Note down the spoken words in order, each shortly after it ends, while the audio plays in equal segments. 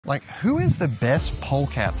Like, who is the best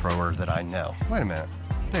polecat thrower that I know? Wait a minute.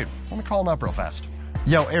 Dude, let me call him up real fast.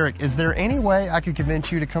 Yo, Eric, is there any way I could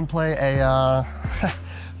convince you to come play a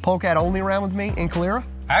polecat only round with me in Calera?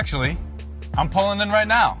 Actually, I'm pulling in right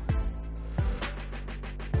now.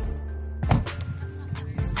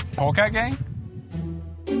 Polecat gang?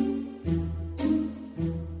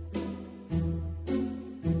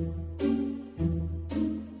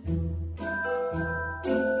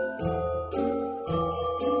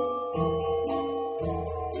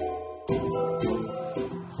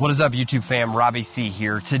 What is up, YouTube fam? Robbie C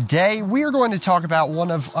here. Today, we are going to talk about one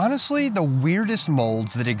of, honestly, the weirdest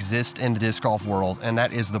molds that exist in the disc golf world, and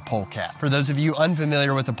that is the Polecat. For those of you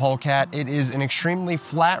unfamiliar with the Polecat, it is an extremely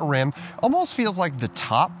flat rim, almost feels like the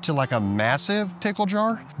top to like a massive pickle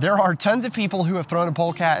jar. There are tons of people who have thrown a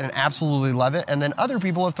Polecat and absolutely love it, and then other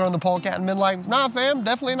people have thrown the Polecat and been like, nah fam,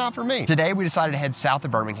 definitely not for me. Today, we decided to head south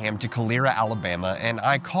of Birmingham to Calera, Alabama, and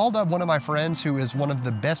I called up one of my friends who is one of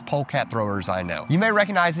the best Polecat throwers I know. You may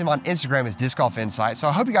recognize him on Instagram as Disc Golf Insight, so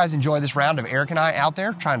I hope you guys enjoy this round of Eric and I out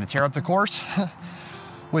there trying to tear up the course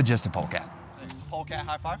with just a Polecat. Polecat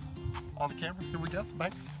high five on the camera. Here we go.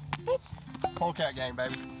 Bang. Boop. Polecat gang,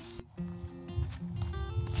 baby.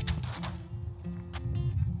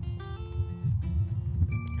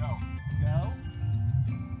 Go. Go.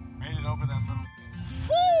 Made it over that little...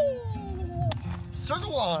 Woo!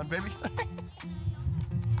 Circle on, baby.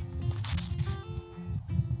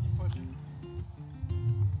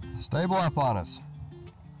 Stable up on us.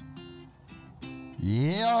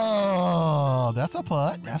 Yeah, that's a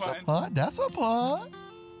putt. That's a putt. That's a putt.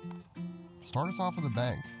 Start us off with a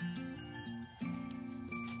bang.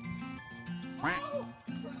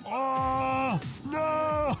 Oh,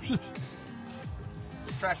 no!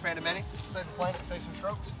 Trash Panda Mini. Save the planet, save some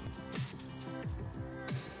strokes.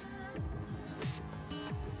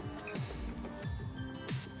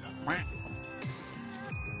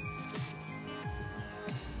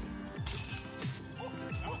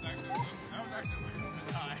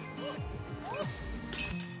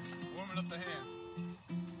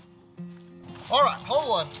 All right,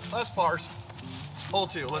 hole one, less pars. Hole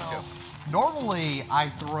two, let's go. Normally, I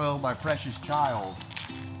throw my precious child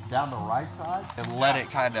down the right side and let it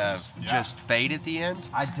kind of just fade at the end.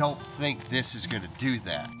 I don't think this is gonna do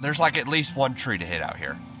that. There's like at least one tree to hit out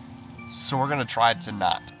here. So we're gonna try to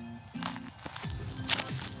not.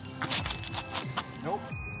 Nope.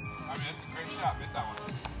 I mean, it's a great shot. Missed that one.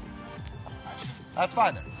 That's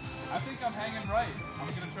fine then. I think I'm hanging right. I'm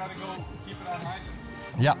gonna try to go keep it on line.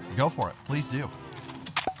 Yeah, go for it. Please do.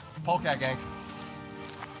 Polecat gang.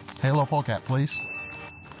 Halo Polecat, please.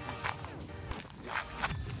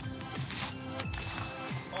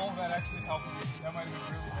 Oh, that actually helped me. That might have been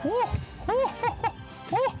really bad. Woo, woo,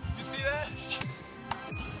 woo. Did you see that?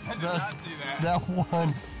 I did not see that.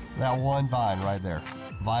 That one vine right there.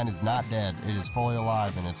 Vine is not dead. It is fully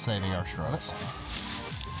alive and it's saving our strokes.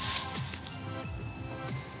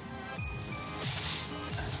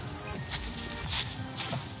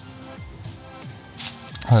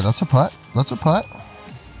 All right, that's a putt. That's a putt.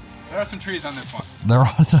 There are some trees on this one. There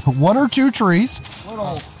are one or two trees.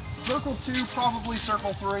 Little circle two, probably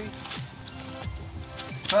circle three.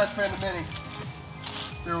 Trash Panda Mini.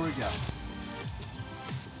 Here we go.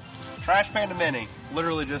 Trash Panda Mini.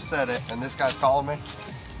 Literally just said it, and this guy's calling me.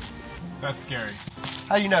 That's scary.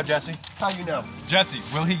 How you know, Jesse? How you know? Jesse,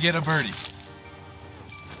 will he get a birdie?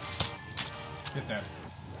 Get that.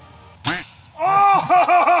 Oh!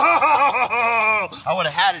 I would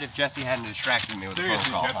have had it if Jesse hadn't distracted me with the phone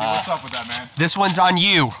call. Jesse, what's up with that, man? This one's on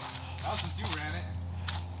you. Well, since you ran it,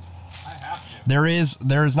 I have to. There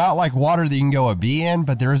is not like water that you can go a bee in,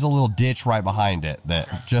 but there is a little ditch right behind it that,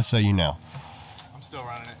 okay. Just so you know. I'm still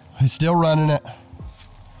running it. He's still running it.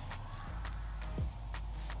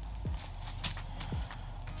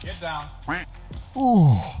 Get down.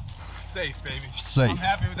 Ooh. Safe, baby. Safe. I'm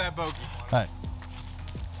happy with that bogey. All right.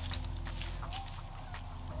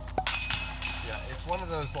 Yeah, it's one of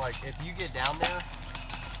those, like, if you get down there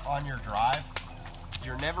on your drive,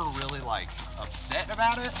 you're never really, like, upset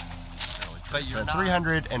about it, but you're not.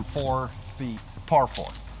 304 feet, par 4.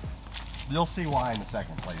 You'll see why in a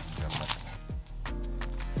second, ladies and gentlemen.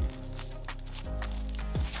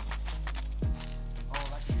 Oh,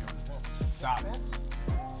 that could be over the fence. Stop.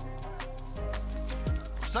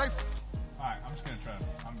 Safe. All right, I'm just gonna baby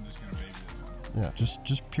this one. Yeah,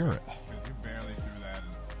 just pure it. Because you barely threw that.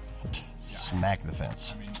 And, smack the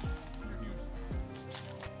fence. I mean, you're huge.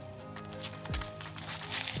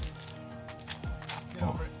 Get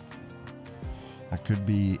over it. I could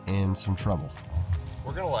be in some trouble.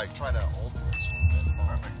 We're gonna like try to hold this.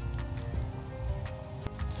 Perfect.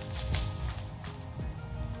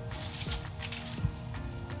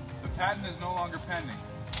 patent is no longer pending.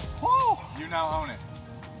 Woo! You now own it.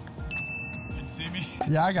 Can you see me?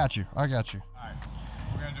 Yeah, I got you. I got you. Alright,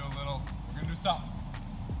 we're gonna do something.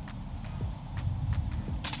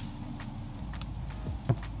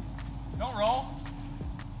 Don't roll.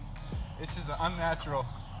 It's just an unnatural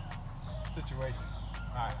situation.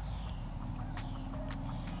 Alright.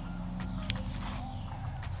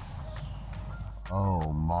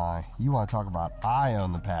 Oh my, you want to talk about I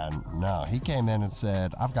own the patent? No, he came in and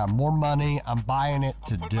said, I've got more money, I'm buying it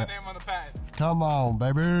I'll put my name on the patent. Come on,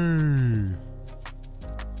 baby.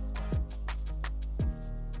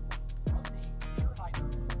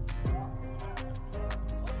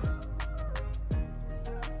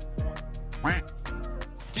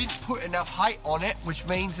 Didn't put enough height on it, which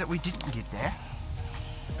means that we didn't get there.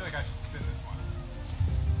 I feel like I should spin this one.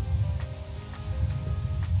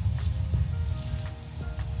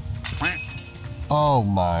 Oh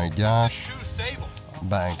my gosh. It's just too stable.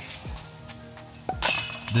 Bang.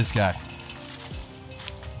 This guy.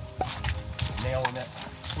 Nailing it.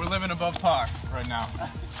 We're living above par right now.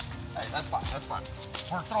 Hey, that's fine, that's fine.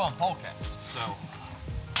 We're throwing polecats, so.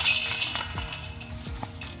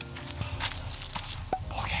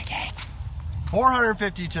 Polecat gang.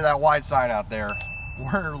 450 to that white sign out there.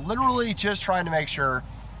 We're literally just trying to make sure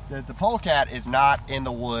that the polecat is not in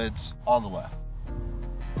the woods on the left.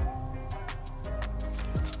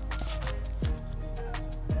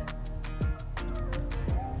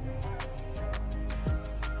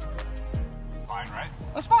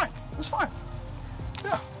 That's fine. That's fine.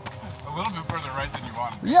 Yeah. A little bit further right than you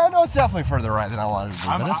wanted. Yeah, no, it's definitely further right than I wanted to do,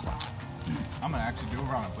 but it's fine. I'm gonna actually do a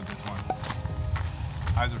run up with this one.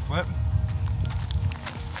 Eyes are flipping.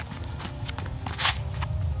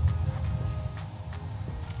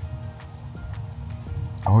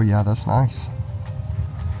 Oh yeah, that's nice.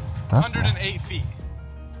 That's 108 nice. feet.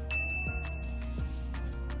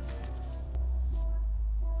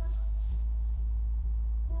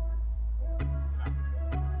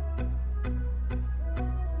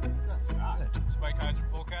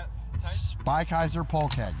 Kaiser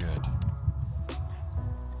Polecat good.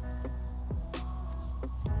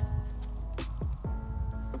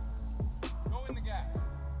 Go in the gap.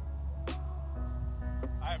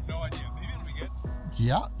 I have no idea. Maybe it'll be good.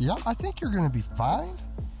 Yeah, I think you're gonna be fine.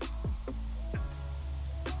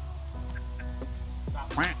 Not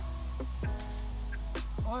the best,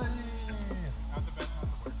 not the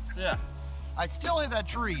worst. Yeah. I still hit that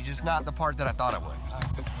tree, just not the part that I thought it would.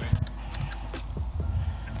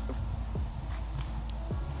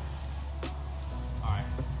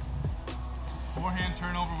 Forehand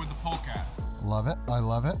turnover with the polecat. Love it. I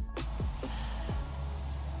love it.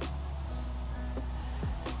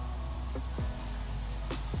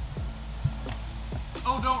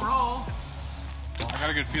 Oh, don't roll. I got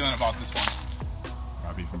a good feeling about this one.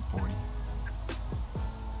 Robbie from 40.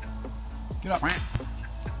 Get up.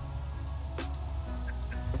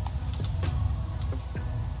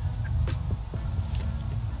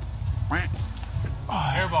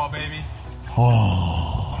 Airball, baby.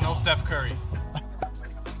 Oh. No Steph Curry.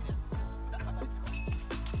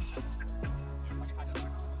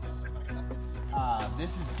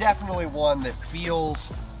 This is definitely one that feels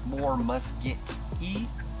more musket-y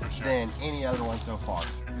than any other one so far.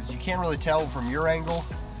 Because you can't really tell from your angle,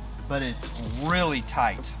 but it's really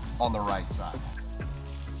tight on the right side.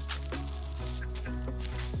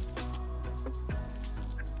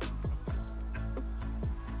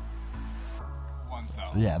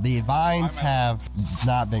 Yeah, the vines have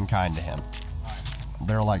not been kind to him.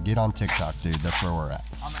 They're like, get on TikTok, dude. That's where we're at.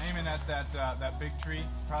 I'm aiming at that big tree,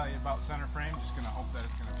 probably about center frame. Just gonna hope that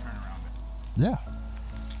it's gonna turn around it. Yeah.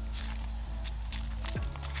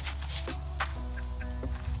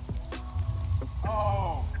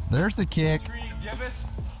 Oh. There's the kick.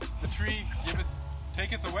 The tree giveth,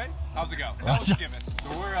 taketh away. How's it go? That was giveth. So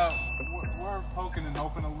we're poking and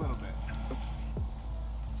hoping a little bit.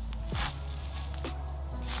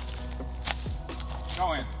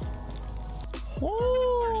 Go in. Woo!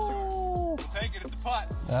 We'll take it. It's a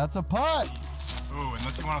putt. That's a putt. Ooh,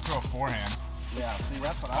 unless you want to throw a forehand. Yeah, see,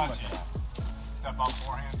 that's what I'm looking at. Step out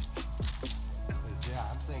forehand. Yeah,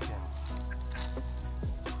 I'm thinking.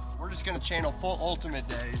 We're just going to channel full ultimate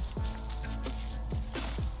days.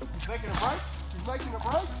 He's making a break. He's making a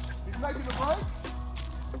break. He's making a break.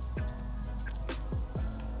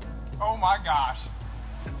 Oh my gosh.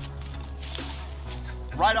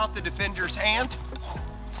 Right off the defender's hand.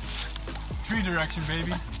 Tree direction,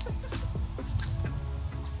 baby.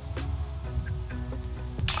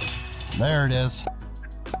 There it is.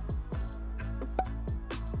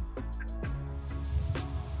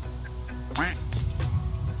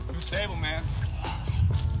 Too stable, man.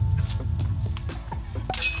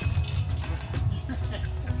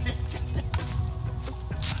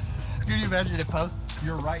 you imagine if post,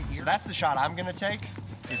 you're right here? So that's the shot I'm gonna take.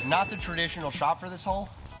 It's not the traditional shot for this hole.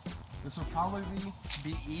 This would probably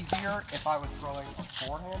be easier if I was throwing a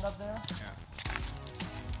forehand up there. Yeah.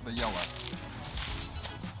 But yellow.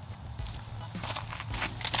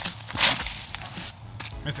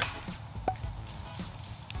 Miss it.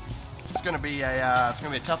 It's gonna be a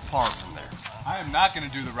tough par from there. I am not going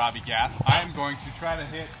to do the Robbie gap. I am going to try to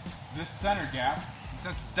hit this center gap.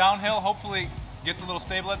 Since it's downhill, hopefully it gets a little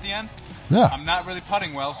stable at the end. Yeah. I'm not really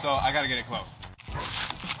putting well, so I got to get it close.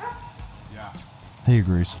 Yeah. He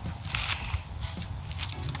agrees.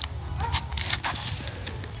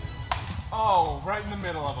 Oh, right in the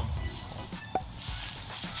middle of them.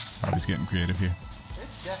 Robbie's getting creative here.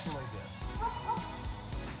 It's definitely this.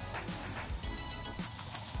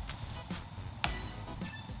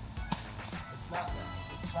 It's not that.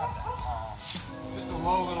 It's not that. Just a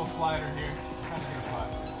low little slider here. Trying to hit a putt.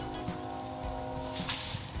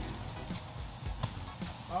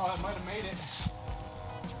 Oh, that might have made it.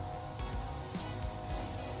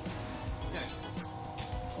 Get it.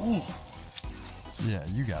 Ooh. Yeah,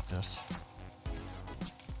 you got this.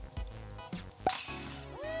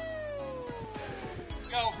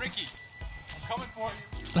 Go, Ricky. I'm coming for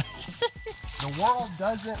you. The world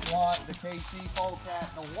doesn't want the KC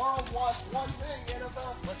Polecat. The world wants one thing,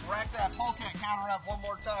 Annabelle. Let's rack that Polecat counter up one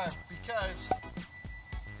more time because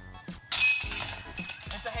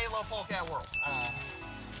it's the Halo Polecat world.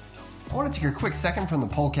 I want to take a quick second from the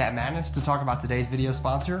Polecat Madness to talk about today's video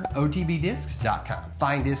sponsor, OTBDiscs.com.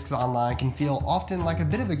 Buying discs online can feel often like a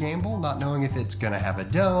bit of a gamble, not knowing if it's going to have a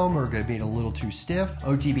dome or going to be a little too stiff.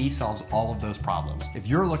 OTB solves all of those problems. If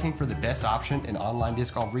you're looking for the best option in online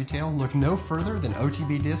disc golf retail, look no further than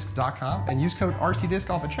OTBDiscs.com and use code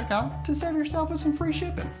RCDiscGolf at checkout to save yourself with some free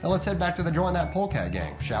shipping. Now let's head back to the Join That Polecat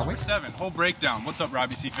gang, shall we? 7, whole breakdown. What's up,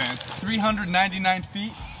 Robbie C fans? 399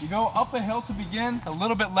 feet. You go up a hill to begin, a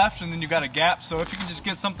little bit left, and then you got a gap. So if you can just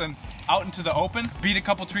get something out into the open, beat a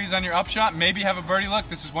couple trees on your upshot, maybe have a birdie look,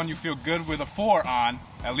 this is one you feel good with a 4 on,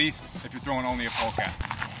 at least if you're throwing only a Polecat.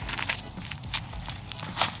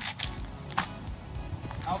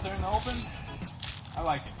 Out there in the open, I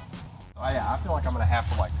like it. Oh yeah, I feel like I'm going to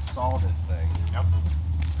have to like saw this thing. Yep.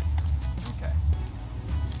 Okay.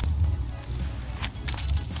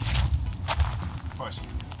 Push.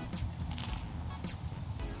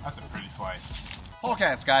 That's a pretty flight.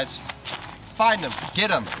 Polecats, guys. Find them. Get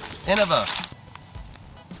them. Innova.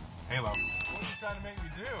 Halo. What are you trying to make me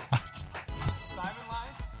do? Simon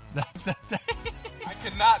line? I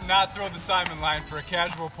cannot not throw the Simon line for a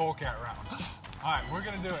casual Polecat round. Alright, we're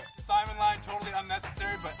going to do it. Simon line, totally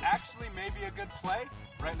unnecessary, but actually maybe a good play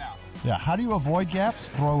right now. Yeah, how do you avoid gaps?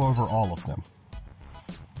 Throw over all of them.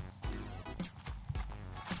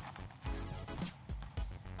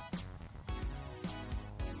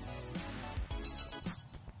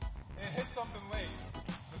 It hit something late,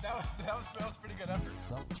 but that was pretty good effort.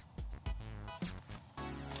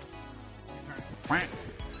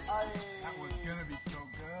 That was gonna be so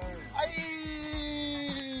good.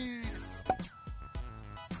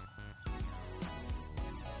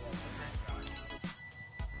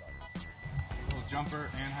 Little jumper,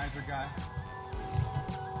 Anheuser guy.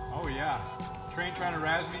 Oh yeah. Train trying to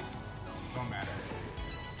razz me. Don't matter.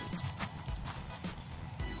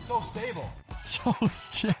 So stable. So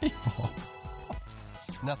stable.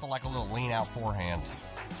 Nothing like a little lean out forehand.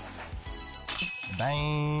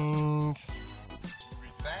 Bang.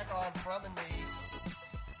 Back on from and me.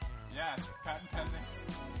 Yeah, it's patent pending.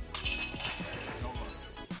 No look.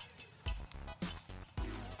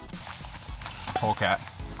 Polecat.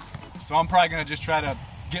 So I'm probably gonna just try to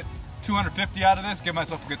get 250 out of this, give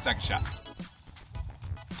myself a good second shot.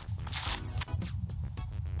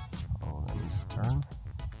 Oh, that needs to turn.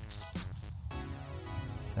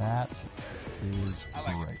 That is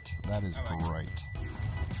great. That is great.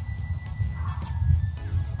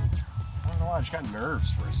 I don't know why I just got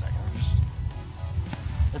nerves for a second.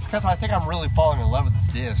 It's because I think I'm really falling in love with this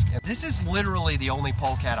disc. This is literally the only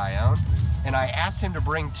Polecat I own, and I asked him to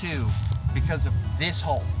bring 2 because of this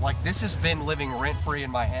hole. Like, this has been living rent-free in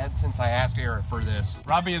my head since I asked Eric for this.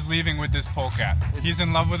 Robbie is leaving with this Polecat. He's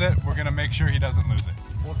in love with it. We're gonna make sure he doesn't lose it.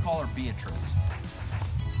 We'll call her Beatrice.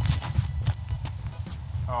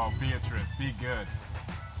 Oh, Beatrice, be good.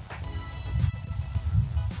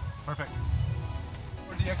 Perfect.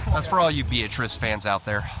 That's for all you Beatrice fans out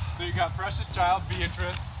there. So you got Precious Child,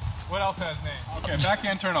 Beatrice. What else has name? Okay,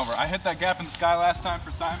 backhand turnover. I hit that gap in the sky last time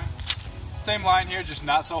for Simon. Same line here, just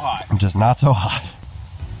not so high. Just not so high.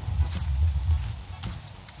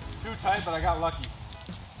 Too tight, but I got lucky.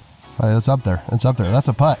 Hey, it's up there. It's up there. That's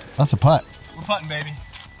a putt. That's a putt. We're putting, baby.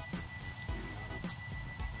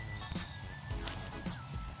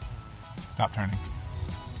 Stop turning.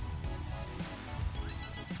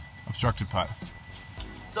 Obstructed putt.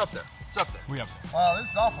 It's up there. It's up there. We up there. Wow, this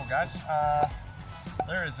is awful, guys.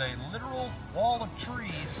 There is a literal wall of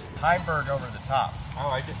trees. Heimberg over the top. I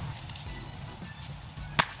like it.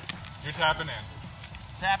 You're tapping in.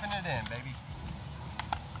 Tapping it in, baby.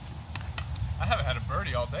 I haven't had a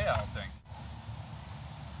birdie all day, I don't think.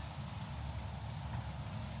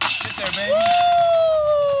 Get there, baby. Woo!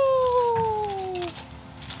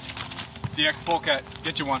 DX Polecat,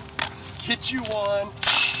 get you one. Get you one.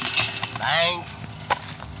 Bang.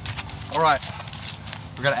 All right.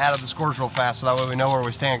 We're going to add up the scores real fast so that way we know where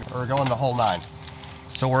we stand. We're going the whole 9.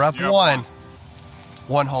 So we're up 1.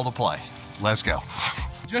 1 hole to play. Let's go.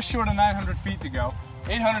 Just short of 900 feet to go.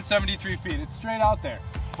 873 feet. It's straight out there.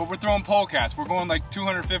 But we're throwing polecats. We're going like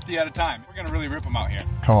 250 at a time. We're going to really rip them out here.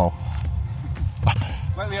 Come on.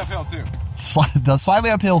 Slightly uphill too. Slightly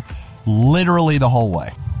uphill literally the whole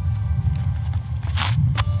way.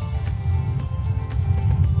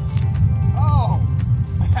 Oh,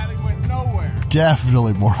 that went nowhere.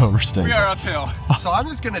 Definitely more overstated. We are uphill. So I'm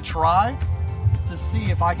just going to try to see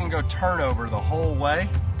if I can go turnover the whole way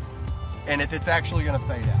and if it's actually going to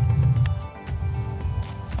fade out.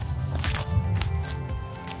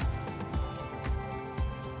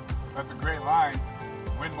 That's a great line.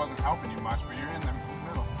 The wind wasn't helping you much, but you're in the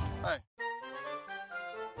middle. Hey.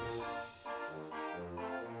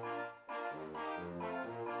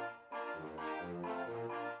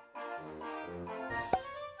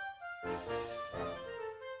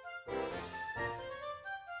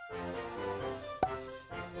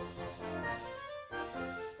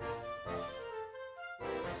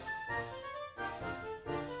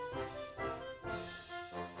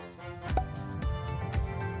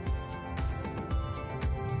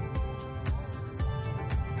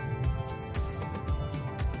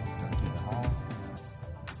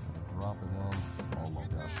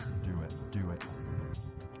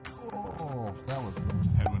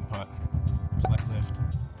 Headwind putt. Slight lift.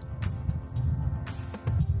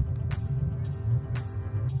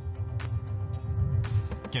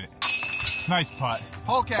 Get it. Nice putt.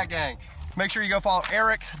 Polecat gang. Make sure you go follow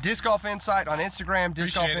Eric, Disc Golf Insight on Instagram,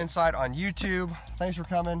 Disc Golf Insight on YouTube. Thanks for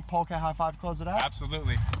coming. Polecat high five to close it out.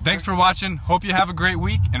 Absolutely. Thanks for watching. Hope you have a great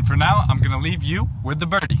week. And for now, I'm going to leave you with the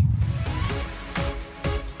birdie.